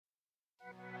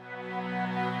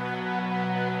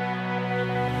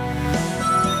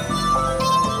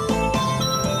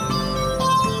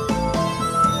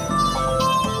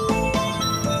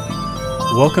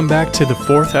Welcome back to the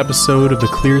fourth episode of the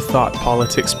Clear Thought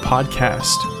Politics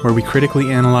podcast, where we critically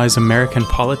analyze American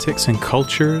politics and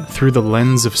culture through the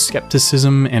lens of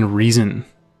skepticism and reason.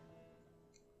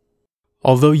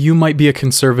 Although you might be a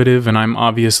conservative and I'm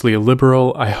obviously a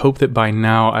liberal, I hope that by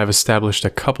now I've established a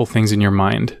couple things in your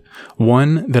mind.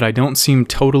 One, that I don't seem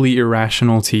totally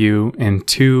irrational to you, and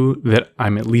two, that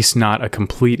I'm at least not a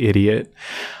complete idiot.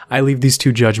 I leave these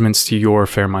two judgments to your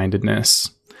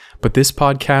fair-mindedness. But this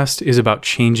podcast is about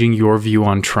changing your view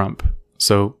on Trump.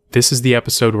 So this is the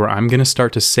episode where I'm going to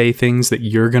start to say things that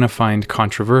you're going to find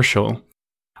controversial.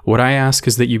 What I ask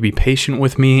is that you be patient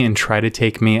with me and try to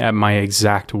take me at my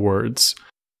exact words.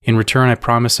 In return, I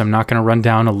promise I'm not going to run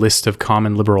down a list of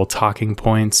common liberal talking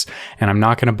points, and I'm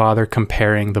not going to bother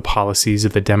comparing the policies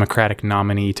of the Democratic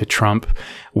nominee to Trump.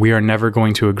 We are never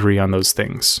going to agree on those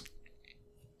things.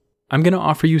 I'm going to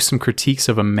offer you some critiques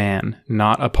of a man,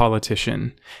 not a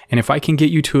politician. And if I can get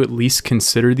you to at least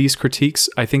consider these critiques,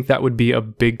 I think that would be a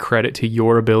big credit to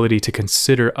your ability to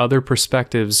consider other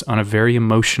perspectives on a very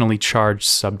emotionally charged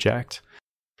subject.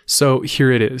 So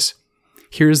here it is.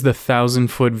 Here's the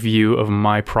 1,000-foot view of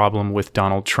my problem with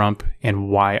Donald Trump and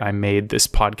why I made this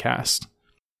podcast.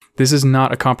 This is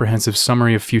not a comprehensive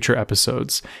summary of future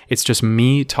episodes. It's just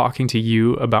me talking to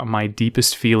you about my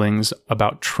deepest feelings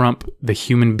about Trump, the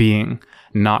human being,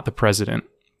 not the president.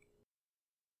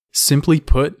 Simply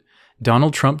put,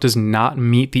 Donald Trump does not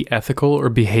meet the ethical or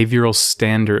behavioral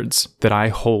standards that I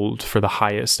hold for the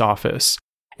highest office.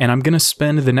 And I'm going to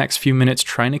spend the next few minutes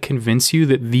trying to convince you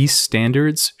that these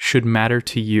standards should matter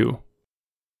to you.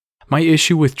 My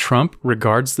issue with Trump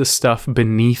regards the stuff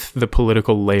beneath the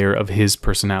political layer of his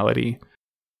personality.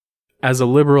 As a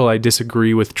liberal, I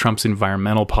disagree with Trump's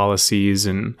environmental policies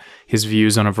and his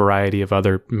views on a variety of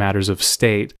other matters of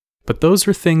state, but those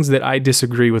are things that I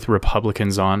disagree with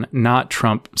Republicans on, not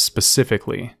Trump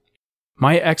specifically.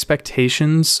 My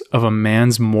expectations of a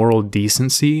man's moral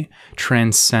decency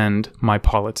transcend my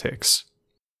politics.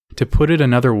 To put it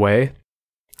another way,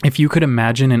 if you could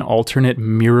imagine an alternate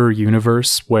mirror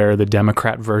universe where the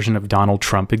Democrat version of Donald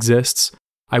Trump exists,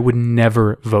 I would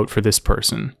never vote for this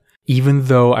person, even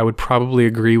though I would probably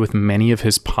agree with many of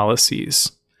his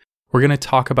policies. We're going to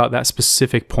talk about that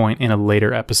specific point in a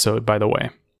later episode, by the way.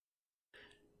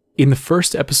 In the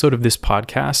first episode of this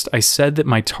podcast, I said that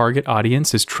my target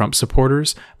audience is Trump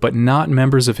supporters, but not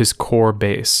members of his core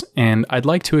base, and I'd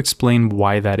like to explain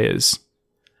why that is.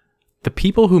 The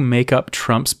people who make up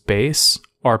Trump's base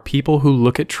are people who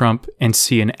look at Trump and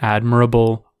see an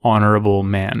admirable, honorable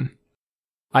man.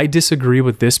 I disagree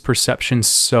with this perception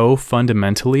so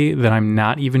fundamentally that I'm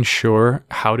not even sure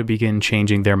how to begin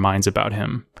changing their minds about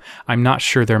him. I'm not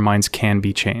sure their minds can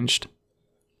be changed.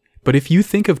 But if you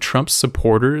think of Trump's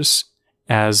supporters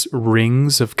as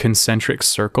rings of concentric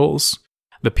circles,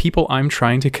 the people I'm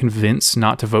trying to convince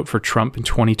not to vote for Trump in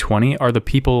 2020 are the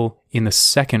people in the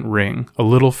second ring, a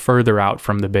little further out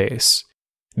from the base.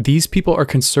 These people are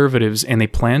conservatives and they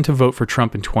plan to vote for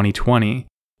Trump in 2020,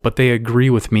 but they agree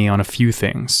with me on a few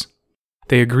things.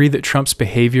 They agree that Trump's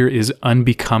behavior is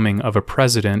unbecoming of a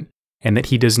president and that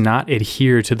he does not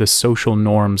adhere to the social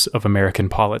norms of American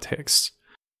politics.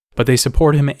 But they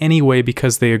support him anyway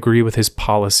because they agree with his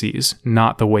policies,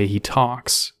 not the way he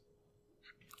talks.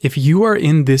 If you are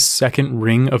in this second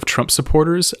ring of Trump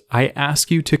supporters, I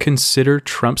ask you to consider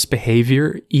Trump's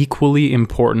behavior equally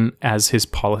important as his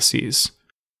policies.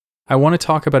 I want to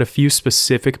talk about a few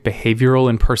specific behavioral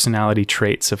and personality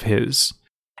traits of his,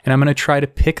 and I'm going to try to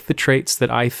pick the traits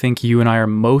that I think you and I are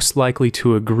most likely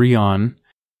to agree on.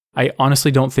 I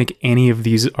honestly don't think any of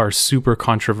these are super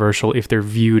controversial if they're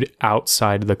viewed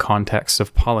outside the context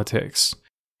of politics,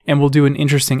 and we'll do an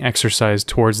interesting exercise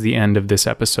towards the end of this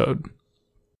episode.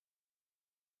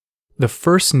 The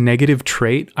first negative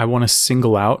trait I want to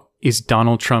single out is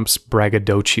Donald Trump's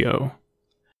braggadocio.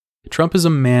 Trump is a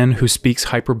man who speaks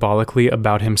hyperbolically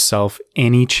about himself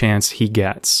any chance he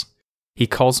gets. He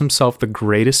calls himself the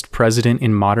greatest president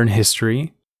in modern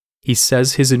history. He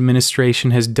says his administration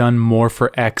has done more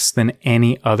for X than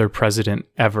any other president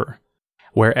ever,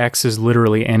 where X is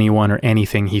literally anyone or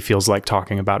anything he feels like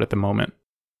talking about at the moment.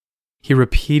 He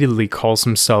repeatedly calls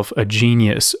himself a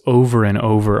genius over and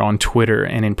over on Twitter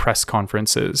and in press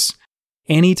conferences.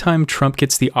 Anytime Trump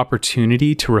gets the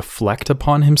opportunity to reflect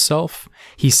upon himself,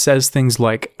 he says things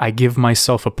like, "I give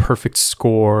myself a perfect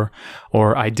score,"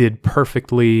 or "I did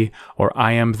perfectly," or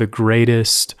 "I am the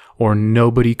greatest," or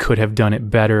 "nobody could have done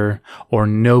it better," or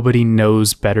 "nobody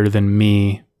knows better than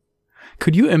me."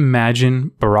 Could you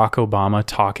imagine Barack Obama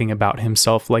talking about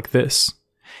himself like this?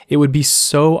 It would be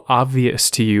so obvious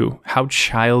to you how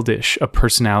childish a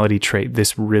personality trait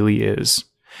this really is.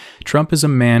 Trump is a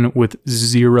man with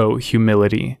zero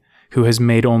humility, who has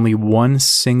made only one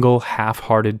single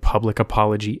half-hearted public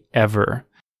apology ever,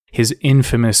 his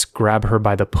infamous grab her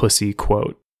by the pussy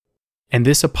quote. And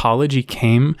this apology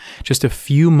came just a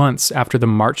few months after the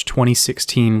March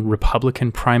 2016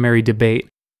 Republican primary debate,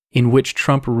 in which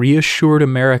Trump reassured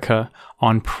America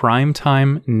on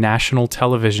primetime national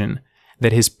television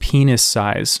that his penis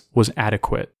size was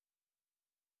adequate.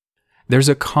 There's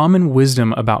a common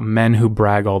wisdom about men who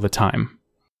brag all the time.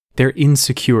 They're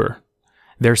insecure.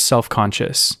 They're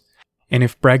self-conscious. And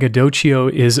if braggadocio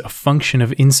is a function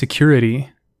of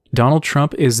insecurity, Donald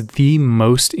Trump is the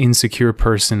most insecure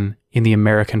person in the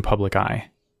American public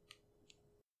eye.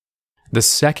 The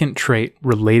second trait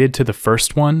related to the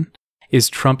first one is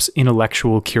Trump's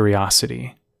intellectual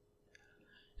curiosity.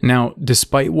 Now,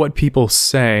 despite what people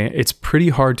say, it's pretty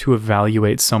hard to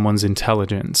evaluate someone's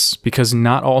intelligence because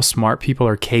not all smart people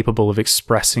are capable of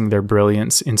expressing their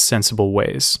brilliance in sensible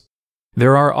ways.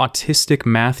 There are autistic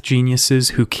math geniuses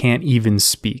who can't even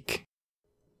speak.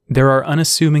 There are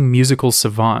unassuming musical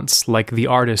savants like the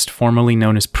artist formerly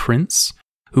known as Prince,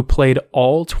 who played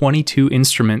all 22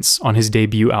 instruments on his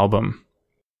debut album.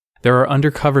 There are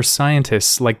undercover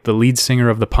scientists like the lead singer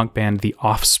of the punk band The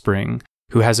Offspring,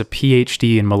 who has a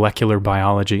PhD in molecular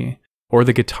biology, or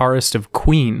the guitarist of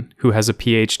Queen, who has a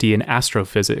PhD in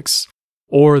astrophysics,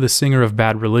 or the singer of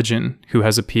Bad Religion, who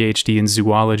has a PhD in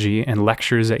zoology and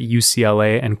lectures at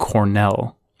UCLA and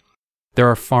Cornell. There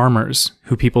are farmers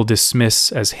who people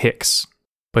dismiss as hicks,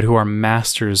 but who are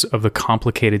masters of the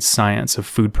complicated science of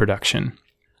food production.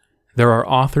 There are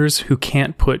authors who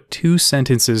can't put two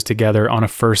sentences together on a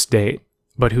first date,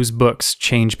 but whose books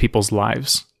change people's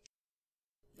lives.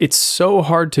 It's so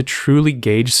hard to truly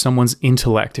gauge someone's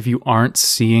intellect if you aren't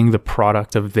seeing the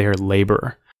product of their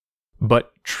labor.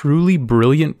 But truly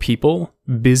brilliant people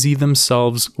busy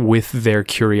themselves with their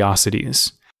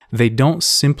curiosities. They don't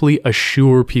simply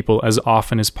assure people as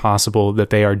often as possible that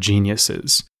they are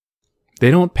geniuses. They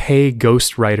don't pay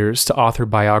ghostwriters to author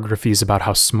biographies about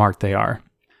how smart they are.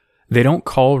 They don't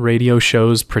call radio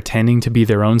shows pretending to be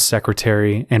their own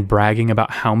secretary and bragging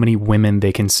about how many women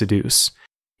they can seduce.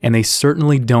 And they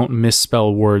certainly don't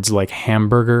misspell words like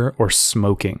hamburger or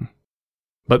smoking.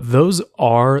 But those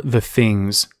are the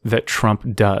things that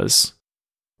Trump does.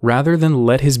 Rather than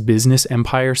let his business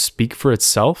empire speak for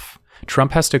itself,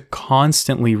 Trump has to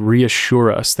constantly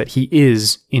reassure us that he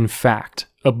is, in fact,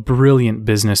 a brilliant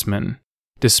businessman,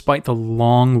 despite the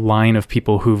long line of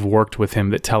people who've worked with him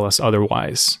that tell us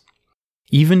otherwise.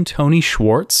 Even Tony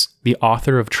Schwartz, the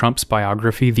author of Trump's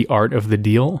biography, The Art of the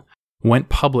Deal, went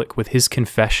public with his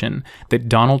confession that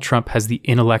Donald Trump has the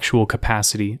intellectual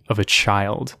capacity of a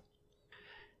child.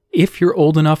 If you're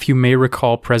old enough, you may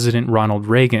recall President Ronald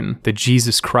Reagan, the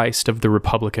Jesus Christ of the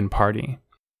Republican Party.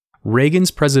 Reagan's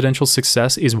presidential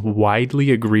success is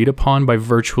widely agreed upon by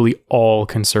virtually all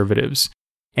conservatives,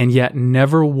 and yet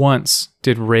never once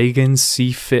did Reagan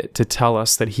see fit to tell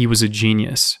us that he was a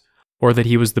genius, or that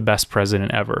he was the best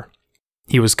president ever.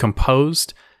 He was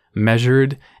composed,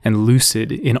 measured, and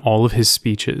lucid in all of his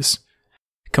speeches.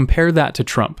 Compare that to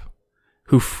Trump,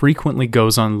 who frequently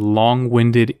goes on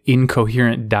long-winded,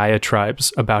 incoherent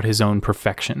diatribes about his own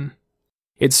perfection.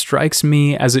 It strikes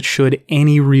me, as it should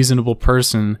any reasonable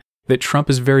person, that Trump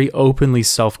is very openly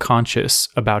self-conscious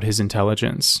about his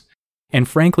intelligence. And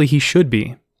frankly, he should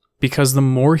be, because the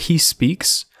more he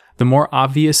speaks, the more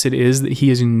obvious it is that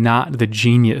he is not the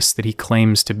genius that he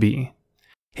claims to be.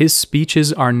 His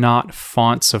speeches are not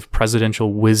fonts of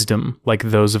presidential wisdom like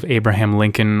those of Abraham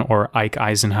Lincoln or Ike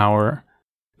Eisenhower.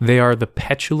 They are the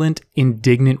petulant,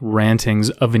 indignant rantings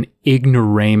of an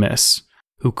ignoramus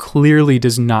who clearly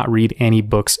does not read any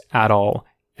books at all,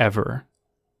 ever.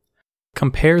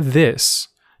 Compare this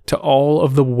to all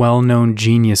of the well-known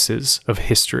geniuses of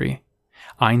history: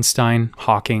 Einstein,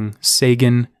 Hawking,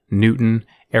 Sagan, Newton,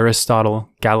 Aristotle,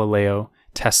 Galileo,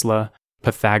 Tesla,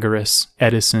 Pythagoras,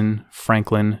 Edison,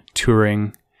 Franklin,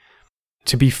 Turing.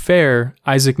 To be fair,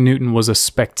 Isaac Newton was a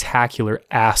spectacular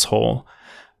asshole,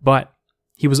 but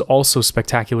he was also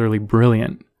spectacularly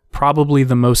brilliant, probably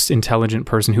the most intelligent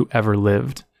person who ever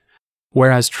lived.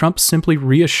 Whereas Trump simply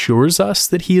reassures us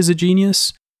that he is a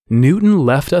genius, Newton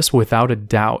left us without a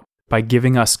doubt by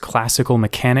giving us classical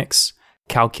mechanics,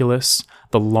 calculus,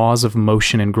 the laws of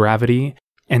motion and gravity,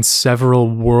 and several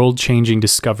world-changing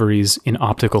discoveries in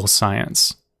optical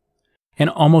science. And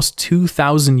almost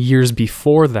 2,000 years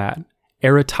before that,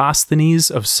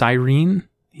 Eratosthenes of Cyrene,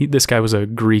 this guy was a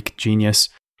Greek genius,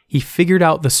 he figured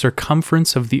out the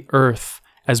circumference of the Earth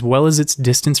as well as its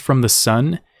distance from the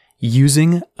sun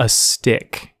using a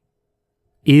stick.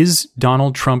 Is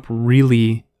Donald Trump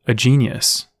really a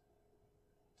genius?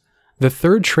 The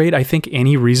third trait I think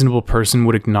any reasonable person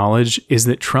would acknowledge is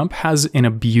that Trump has an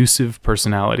abusive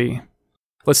personality.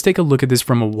 Let's take a look at this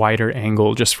from a wider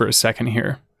angle just for a second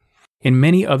here. In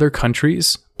many other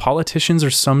countries, politicians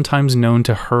are sometimes known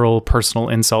to hurl personal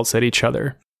insults at each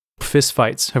other.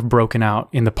 Fistfights have broken out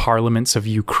in the parliaments of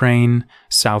Ukraine,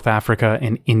 South Africa,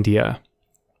 and India.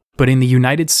 But in the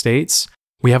United States,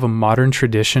 we have a modern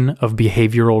tradition of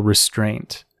behavioral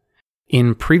restraint.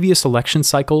 In previous election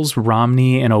cycles,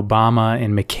 Romney and Obama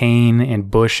and McCain and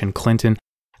Bush and Clinton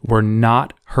were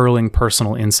not hurling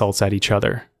personal insults at each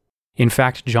other. In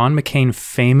fact, John McCain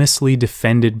famously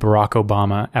defended Barack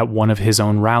Obama at one of his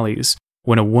own rallies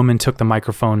when a woman took the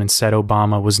microphone and said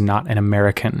Obama was not an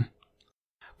American.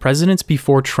 Presidents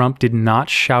before Trump did not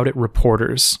shout at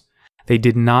reporters. They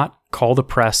did not call the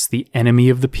press the enemy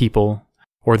of the people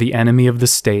or the enemy of the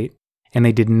state, and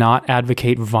they did not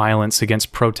advocate violence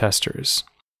against protesters.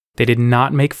 They did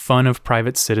not make fun of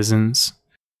private citizens.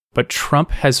 But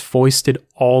Trump has foisted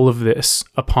all of this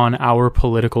upon our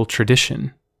political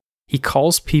tradition. He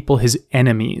calls people his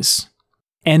enemies.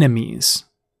 Enemies.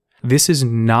 This is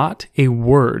not a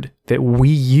word that we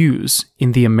use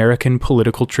in the American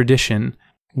political tradition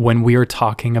when we are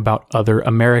talking about other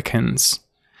Americans.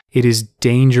 It is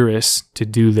dangerous to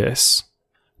do this.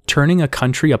 Turning a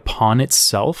country upon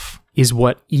itself is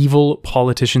what evil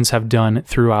politicians have done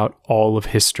throughout all of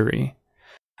history.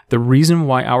 The reason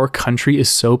why our country is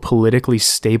so politically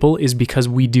stable is because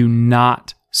we do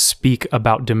not speak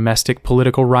about domestic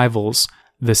political rivals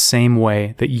the same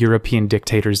way that European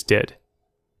dictators did.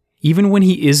 Even when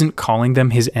he isn't calling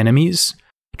them his enemies,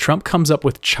 Trump comes up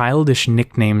with childish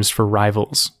nicknames for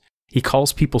rivals. He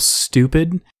calls people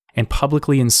stupid and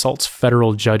publicly insults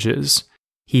federal judges.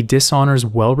 He dishonors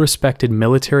well-respected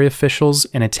military officials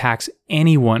and attacks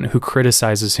anyone who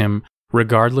criticizes him,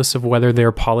 regardless of whether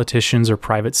they're politicians or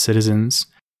private citizens.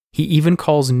 He even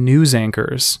calls news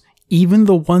anchors, even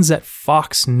the ones at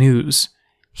Fox News,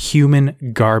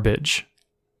 human garbage.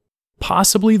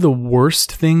 Possibly the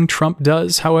worst thing Trump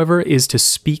does, however, is to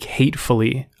speak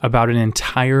hatefully about an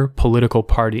entire political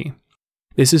party.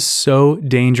 This is so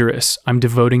dangerous, I'm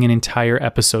devoting an entire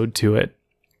episode to it.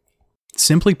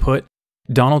 Simply put,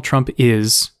 Donald Trump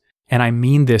is, and I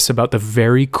mean this about the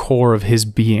very core of his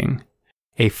being,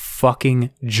 a fucking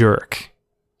jerk.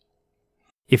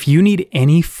 If you need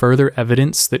any further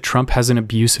evidence that Trump has an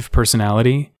abusive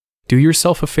personality, do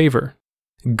yourself a favor.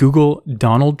 Google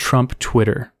Donald Trump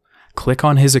Twitter. Click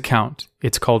on his account.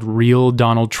 It's called Real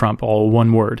Donald Trump, all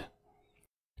one word.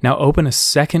 Now open a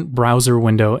second browser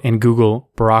window and Google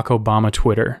Barack Obama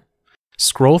Twitter.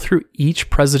 Scroll through each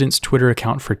president's Twitter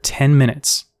account for 10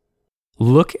 minutes.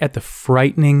 Look at the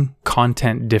frightening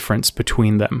content difference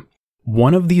between them.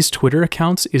 One of these Twitter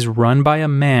accounts is run by a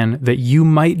man that you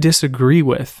might disagree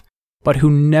with, but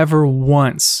who never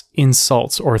once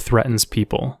insults or threatens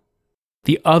people.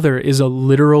 The other is a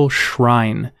literal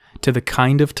shrine to the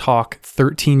kind of talk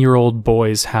 13-year-old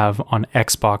boys have on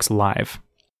Xbox Live.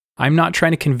 I'm not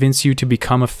trying to convince you to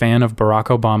become a fan of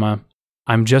Barack Obama.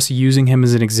 I'm just using him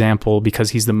as an example because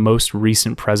he's the most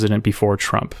recent president before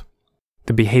Trump.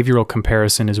 The behavioral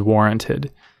comparison is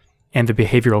warranted, and the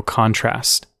behavioral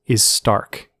contrast is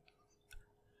stark.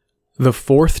 The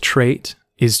fourth trait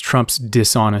is Trump's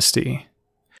dishonesty.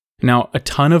 Now, a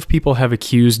ton of people have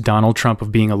accused Donald Trump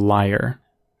of being a liar,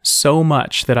 so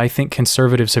much that I think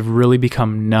conservatives have really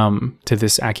become numb to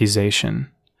this accusation.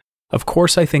 Of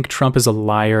course, I think Trump is a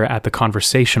liar at the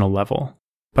conversational level,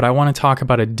 but I want to talk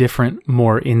about a different,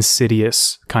 more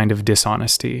insidious kind of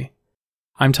dishonesty.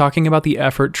 I'm talking about the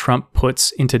effort Trump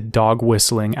puts into dog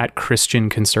whistling at Christian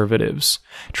conservatives,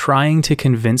 trying to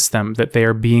convince them that they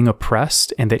are being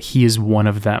oppressed and that he is one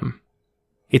of them.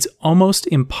 It's almost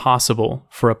impossible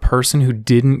for a person who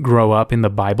didn't grow up in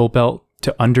the Bible Belt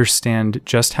to understand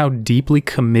just how deeply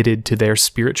committed to their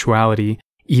spirituality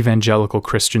evangelical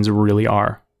Christians really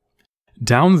are.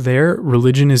 Down there,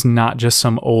 religion is not just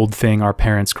some old thing our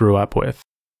parents grew up with.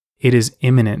 It is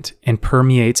immanent and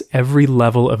permeates every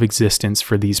level of existence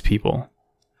for these people.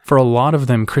 For a lot of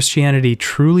them, Christianity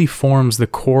truly forms the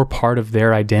core part of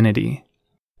their identity.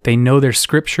 They know their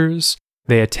scriptures,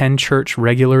 they attend church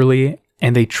regularly,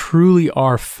 and they truly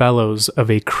are fellows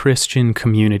of a Christian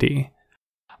community.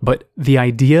 But the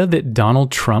idea that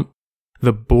Donald Trump,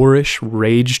 the boorish,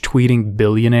 rage-tweeting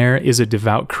billionaire, is a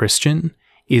devout Christian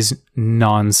is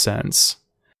nonsense.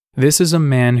 This is a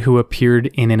man who appeared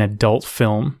in an adult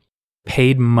film,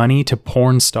 paid money to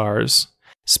porn stars,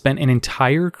 spent an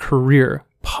entire career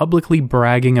publicly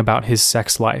bragging about his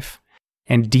sex life,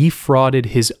 and defrauded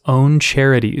his own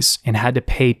charities and had to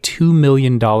pay $2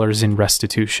 million in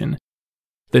restitution.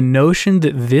 The notion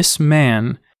that this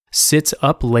man sits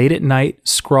up late at night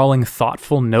scrawling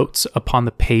thoughtful notes upon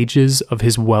the pages of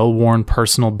his well-worn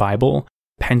personal Bible,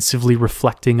 pensively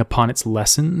reflecting upon its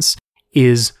lessons,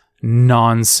 is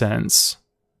nonsense.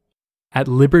 At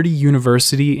Liberty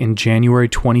University in January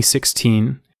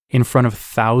 2016, in front of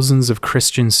thousands of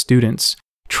Christian students,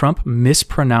 Trump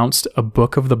mispronounced a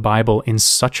book of the Bible in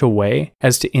such a way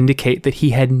as to indicate that he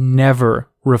had never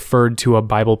referred to a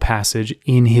Bible passage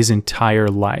in his entire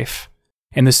life.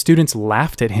 And the students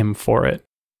laughed at him for it.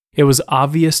 It was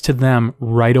obvious to them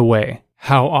right away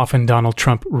how often Donald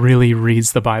Trump really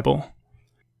reads the Bible.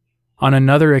 On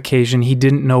another occasion, he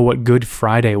didn't know what Good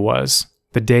Friday was,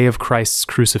 the day of Christ's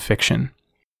crucifixion.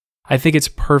 I think it's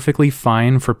perfectly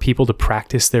fine for people to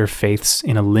practice their faiths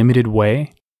in a limited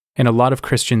way, and a lot of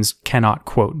Christians cannot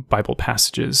quote Bible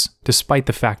passages, despite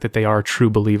the fact that they are true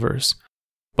believers.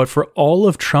 But for all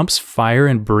of Trump's fire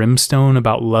and brimstone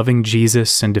about loving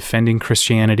Jesus and defending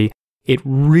Christianity, it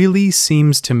really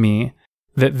seems to me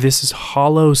that this is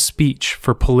hollow speech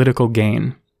for political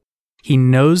gain. He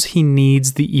knows he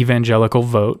needs the evangelical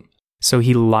vote, so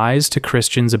he lies to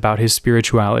Christians about his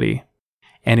spirituality,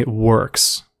 and it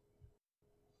works.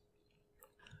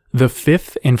 The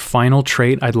fifth and final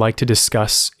trait I'd like to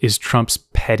discuss is Trump's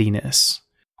pettiness,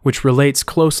 which relates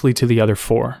closely to the other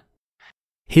four.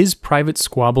 His private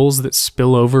squabbles that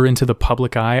spill over into the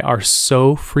public eye are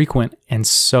so frequent and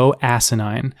so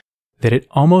asinine that it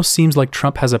almost seems like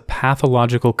Trump has a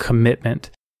pathological commitment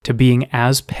to being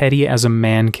as petty as a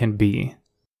man can be.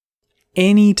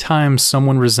 Anytime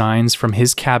someone resigns from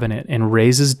his cabinet and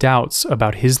raises doubts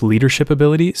about his leadership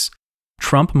abilities,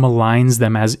 Trump maligns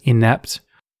them as inept,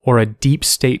 or a deep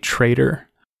state traitor,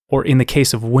 or in the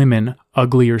case of women,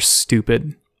 ugly or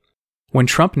stupid. When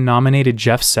Trump nominated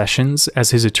Jeff Sessions as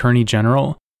his attorney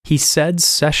general, he said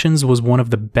Sessions was one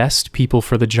of the best people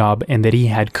for the job and that he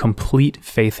had complete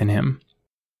faith in him.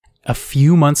 A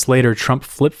few months later, Trump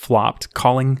flip-flopped,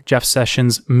 calling Jeff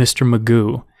Sessions Mr.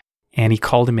 Magoo, and he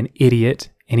called him an idiot,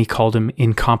 and he called him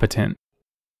incompetent.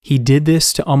 He did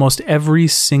this to almost every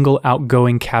single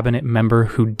outgoing cabinet member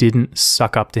who didn't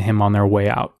suck up to him on their way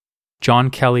out.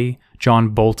 John Kelly, John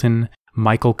Bolton,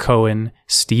 Michael Cohen,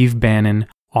 Steve Bannon,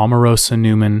 Omarosa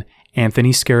Newman,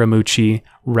 Anthony Scaramucci,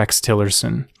 Rex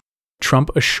Tillerson. Trump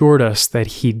assured us that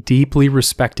he deeply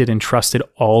respected and trusted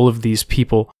all of these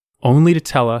people, only to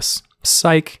tell us,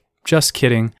 psych, just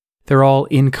kidding, they're all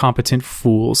incompetent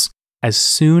fools, as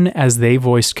soon as they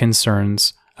voiced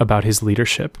concerns about his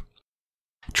leadership.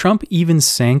 Trump even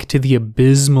sank to the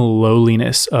abysmal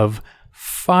lowliness of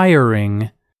firing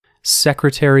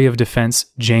Secretary of Defense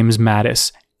James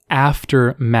Mattis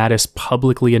after Mattis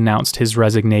publicly announced his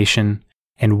resignation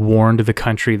and warned the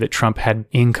country that Trump had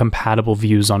incompatible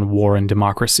views on war and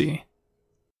democracy.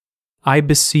 I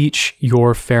beseech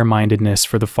your fair-mindedness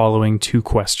for the following two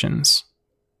questions.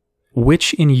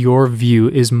 Which, in your view,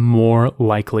 is more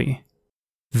likely?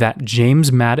 That James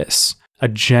Mattis, a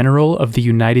general of the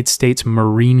United States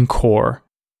Marine Corps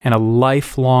and a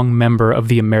lifelong member of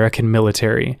the American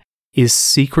military, is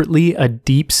secretly a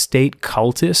deep state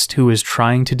cultist who is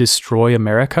trying to destroy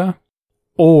America?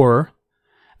 Or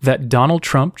that Donald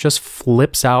Trump just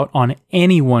flips out on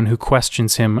anyone who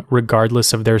questions him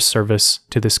regardless of their service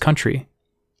to this country?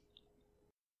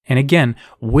 And again,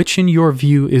 which in your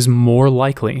view is more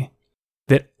likely?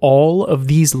 That all of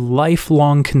these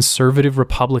lifelong conservative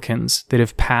Republicans that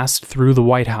have passed through the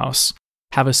White House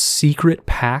have a secret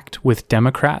pact with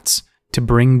Democrats to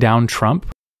bring down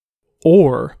Trump?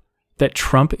 Or that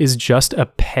Trump is just a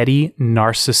petty,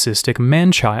 narcissistic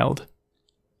man-child?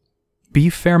 Be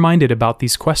fair-minded about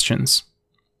these questions.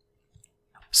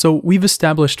 So we've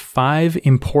established 5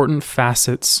 important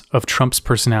facets of Trump's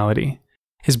personality: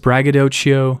 his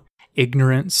braggadocio,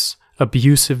 ignorance,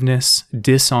 abusiveness,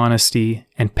 dishonesty,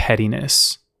 and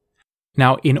pettiness.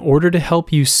 Now, in order to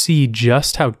help you see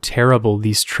just how terrible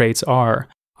these traits are,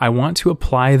 I want to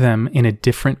apply them in a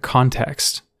different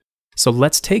context. So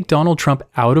let's take Donald Trump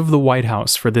out of the White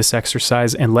House for this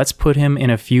exercise and let's put him in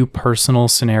a few personal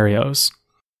scenarios.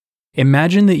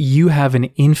 Imagine that you have an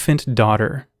infant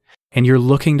daughter and you're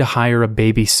looking to hire a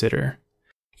babysitter.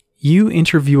 You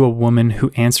interview a woman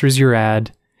who answers your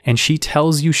ad, and she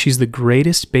tells you she's the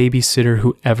greatest babysitter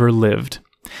who ever lived.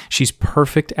 She's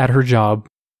perfect at her job.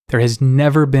 There has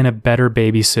never been a better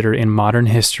babysitter in modern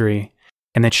history,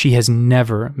 and that she has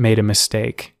never made a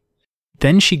mistake.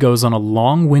 Then she goes on a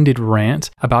long-winded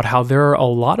rant about how there are a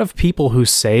lot of people who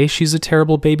say she's a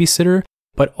terrible babysitter,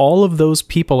 but all of those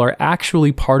people are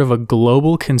actually part of a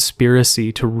global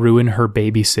conspiracy to ruin her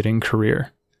babysitting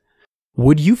career.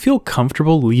 Would you feel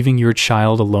comfortable leaving your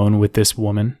child alone with this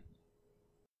woman?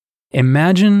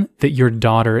 Imagine that your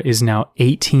daughter is now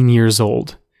 18 years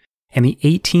old, and the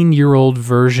 18-year-old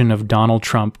version of Donald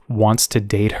Trump wants to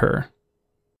date her.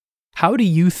 How do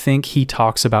you think he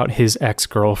talks about his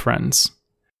ex-girlfriends?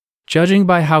 Judging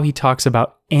by how he talks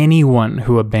about anyone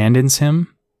who abandons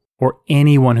him, or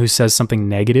anyone who says something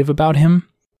negative about him,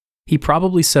 he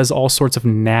probably says all sorts of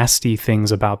nasty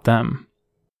things about them.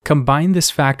 Combine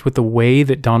this fact with the way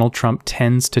that Donald Trump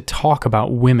tends to talk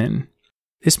about women.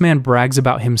 This man brags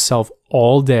about himself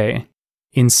all day,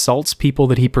 insults people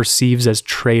that he perceives as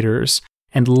traitors,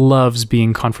 and loves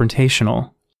being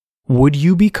confrontational. Would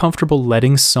you be comfortable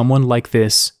letting someone like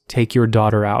this take your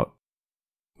daughter out?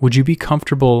 Would you be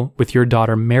comfortable with your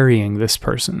daughter marrying this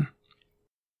person?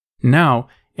 Now,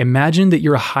 imagine that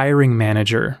you're a hiring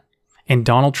manager and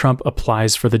Donald Trump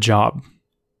applies for the job.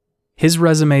 His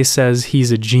resume says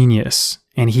he's a genius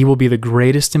and he will be the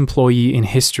greatest employee in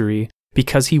history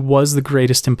because he was the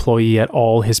greatest employee at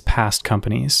all his past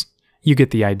companies. You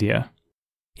get the idea.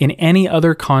 In any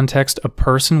other context, a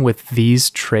person with these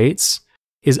traits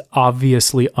is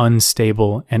obviously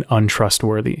unstable and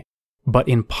untrustworthy. But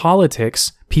in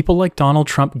politics, people like Donald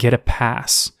Trump get a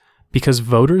pass because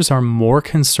voters are more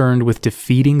concerned with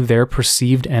defeating their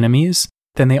perceived enemies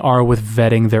than they are with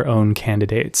vetting their own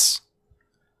candidates.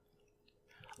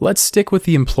 Let's stick with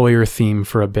the employer theme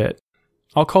for a bit.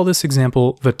 I'll call this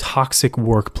example the toxic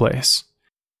workplace.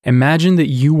 Imagine that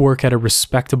you work at a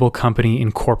respectable company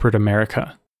in corporate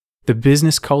America. The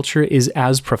business culture is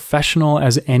as professional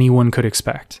as anyone could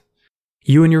expect.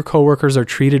 You and your coworkers are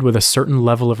treated with a certain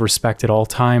level of respect at all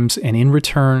times, and in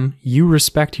return, you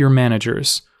respect your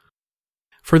managers.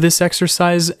 For this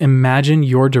exercise, imagine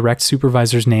your direct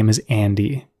supervisor's name is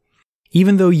Andy.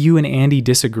 Even though you and Andy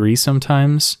disagree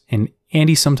sometimes, and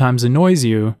Andy sometimes annoys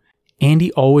you,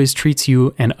 Andy always treats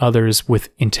you and others with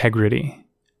integrity.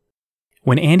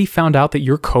 When Andy found out that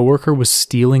your coworker was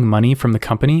stealing money from the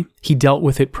company, he dealt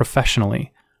with it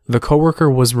professionally. The coworker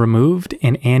was removed,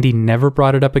 and Andy never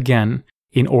brought it up again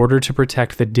in order to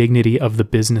protect the dignity of the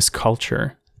business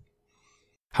culture.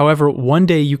 However, one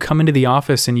day you come into the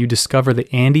office and you discover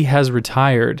that Andy has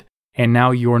retired, and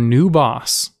now your new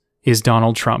boss is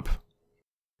Donald Trump.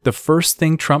 The first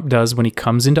thing Trump does when he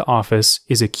comes into office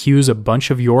is accuse a bunch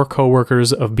of your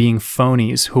coworkers of being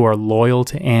phonies who are loyal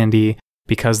to Andy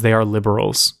because they are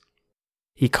liberals.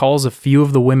 He calls a few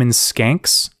of the women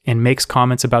skanks and makes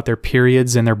comments about their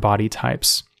periods and their body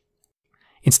types.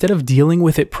 Instead of dealing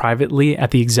with it privately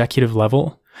at the executive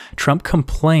level, Trump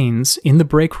complains in the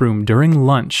break room during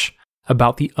lunch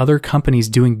about the other companies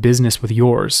doing business with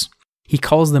yours. He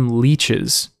calls them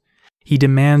leeches. He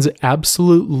demands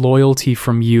absolute loyalty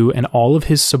from you and all of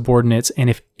his subordinates, and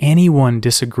if anyone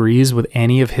disagrees with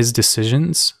any of his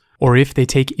decisions, or if they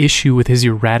take issue with his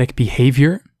erratic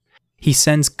behavior, he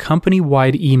sends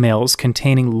company-wide emails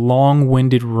containing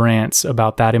long-winded rants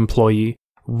about that employee,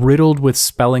 riddled with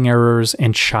spelling errors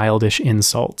and childish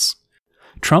insults.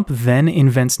 Trump then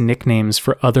invents nicknames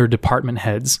for other department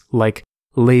heads like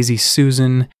Lazy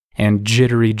Susan and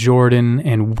Jittery Jordan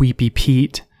and Weepy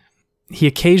Pete. He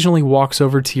occasionally walks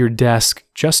over to your desk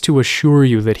just to assure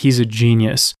you that he's a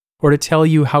genius or to tell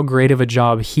you how great of a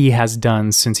job he has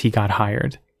done since he got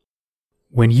hired.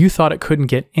 When you thought it couldn't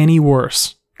get any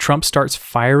worse, Trump starts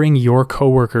firing your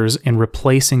coworkers and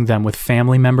replacing them with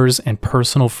family members and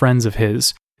personal friends of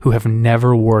his who have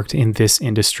never worked in this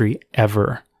industry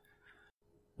ever.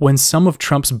 When some of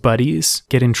Trump's buddies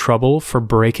get in trouble for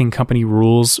breaking company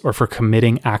rules or for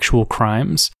committing actual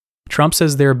crimes, Trump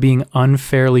says they're being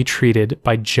unfairly treated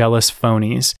by jealous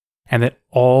phonies and that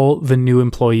all the new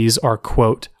employees are,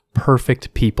 quote,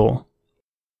 perfect people.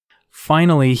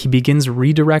 Finally, he begins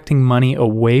redirecting money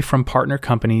away from partner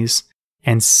companies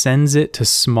and sends it to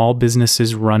small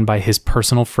businesses run by his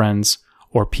personal friends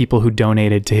or people who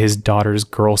donated to his daughter's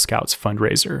Girl Scouts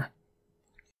fundraiser.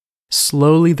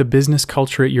 Slowly, the business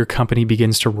culture at your company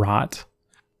begins to rot.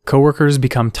 Coworkers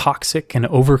become toxic and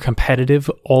overcompetitive,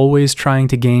 always trying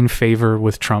to gain favor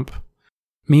with Trump.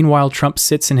 Meanwhile, Trump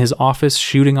sits in his office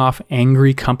shooting off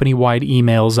angry company-wide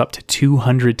emails up to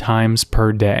 200 times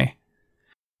per day.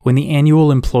 When the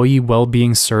annual employee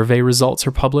well-being survey results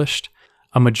are published,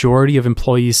 a majority of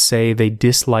employees say they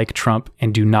dislike Trump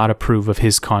and do not approve of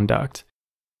his conduct.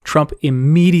 Trump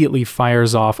immediately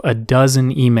fires off a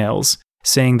dozen emails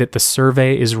saying that the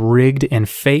survey is rigged and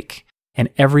fake, and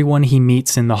everyone he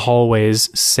meets in the hallways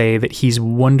say that he's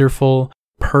wonderful,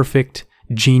 perfect,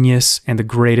 genius, and the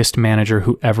greatest manager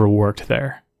who ever worked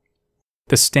there.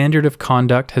 The standard of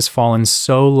conduct has fallen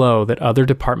so low that other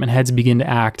department heads begin to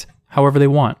act however they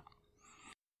want.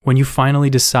 When you finally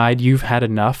decide you've had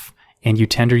enough and you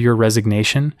tender your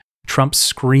resignation, Trump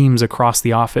screams across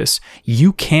the office,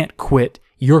 "You can't quit,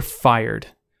 you're fired."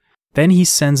 Then he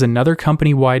sends another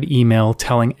company-wide email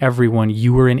telling everyone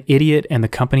you were an idiot and the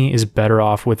company is better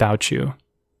off without you.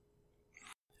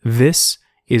 This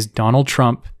is Donald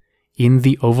Trump in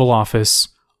the Oval Office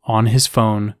on his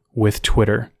phone with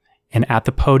Twitter and at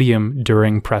the podium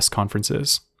during press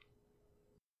conferences.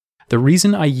 The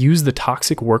reason I use the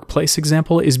toxic workplace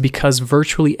example is because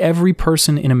virtually every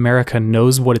person in America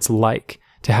knows what it's like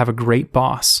to have a great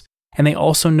boss, and they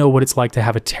also know what it's like to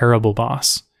have a terrible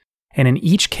boss. And in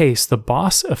each case, the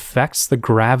boss affects the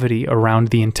gravity around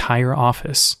the entire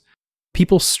office.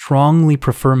 People strongly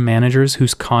prefer managers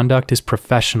whose conduct is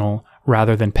professional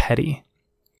rather than petty.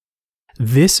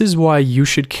 This is why you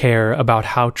should care about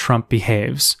how Trump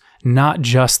behaves, not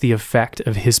just the effect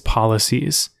of his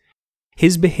policies.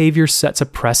 His behavior sets a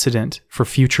precedent for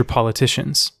future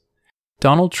politicians.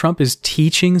 Donald Trump is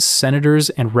teaching senators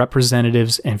and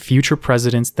representatives and future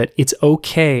presidents that it's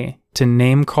okay to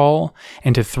name call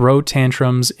and to throw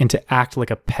tantrums and to act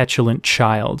like a petulant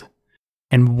child.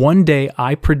 And one day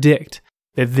I predict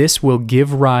that this will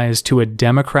give rise to a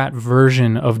Democrat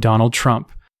version of Donald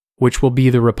Trump, which will be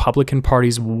the Republican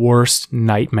Party's worst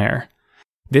nightmare.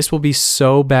 This will be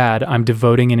so bad I'm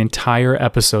devoting an entire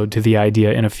episode to the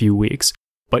idea in a few weeks.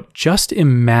 But just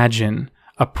imagine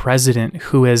a president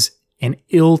who is an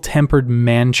ill-tempered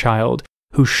man-child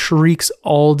who shrieks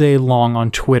all day long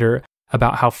on Twitter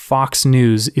about how Fox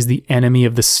News is the enemy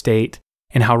of the state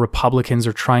and how Republicans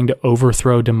are trying to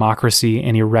overthrow democracy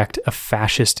and erect a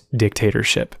fascist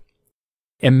dictatorship.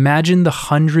 Imagine the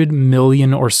 100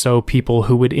 million or so people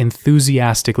who would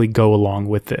enthusiastically go along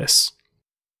with this.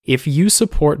 If you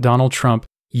support Donald Trump,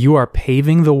 you are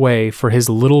paving the way for his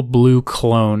little blue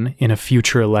clone in a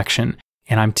future election,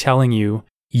 and I'm telling you,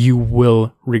 you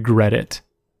will regret it.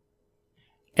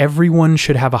 Everyone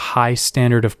should have a high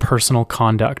standard of personal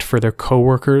conduct for their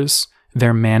coworkers,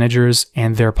 their managers,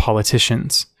 and their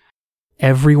politicians.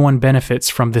 Everyone benefits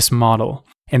from this model,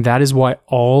 and that is why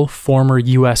all former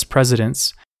US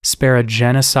presidents, spare a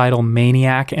genocidal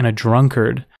maniac and a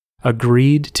drunkard,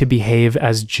 agreed to behave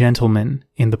as gentlemen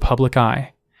in the public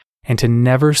eye, and to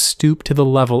never stoop to the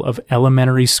level of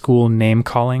elementary school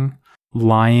name-calling,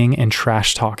 lying, and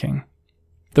trash-talking.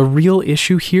 The real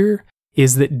issue here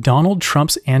is that Donald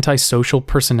Trump's antisocial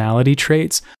personality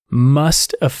traits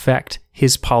must affect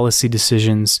his policy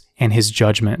decisions and his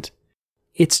judgment.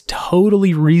 It's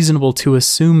totally reasonable to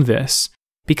assume this,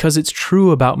 because it's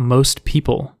true about most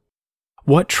people.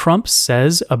 What Trump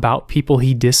says about people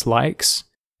he dislikes,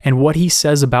 and what he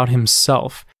says about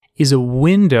himself, is a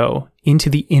window into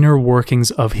the inner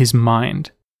workings of his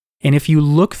mind. And if you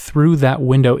look through that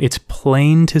window, it's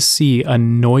plain to see a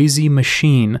noisy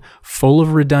machine full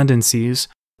of redundancies,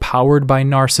 powered by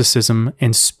narcissism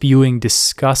and spewing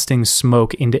disgusting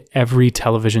smoke into every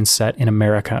television set in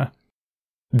America.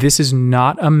 This is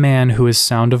not a man who is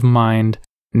sound of mind,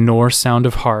 nor sound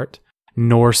of heart,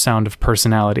 nor sound of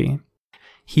personality.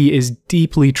 He is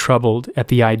deeply troubled at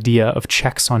the idea of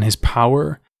checks on his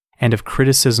power and of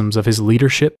criticisms of his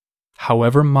leadership,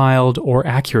 however mild or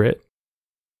accurate.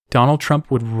 Donald Trump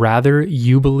would rather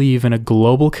you believe in a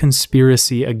global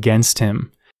conspiracy against him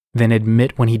than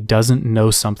admit when he doesn't know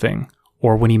something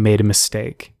or when he made a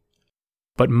mistake.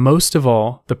 But most of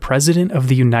all, the President of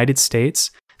the United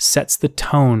States sets the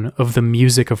tone of the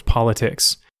music of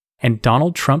politics, and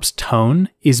Donald Trump's tone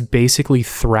is basically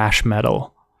thrash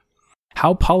metal.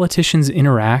 How politicians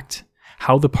interact,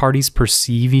 how the parties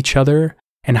perceive each other,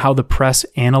 and how the press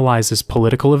analyzes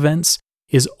political events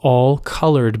is all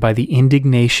colored by the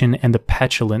indignation and the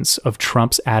petulance of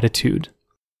Trump's attitude.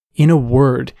 In a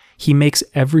word, he makes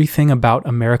everything about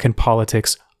American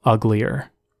politics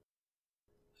uglier.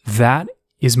 That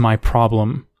is my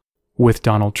problem with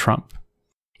Donald Trump.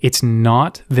 It's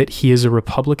not that he is a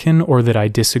Republican or that I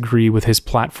disagree with his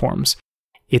platforms.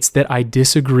 It's that I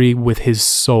disagree with his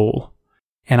soul.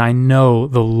 And I know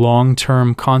the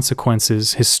long-term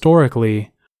consequences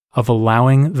historically of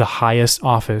allowing the highest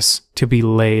office to be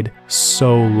laid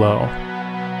so low.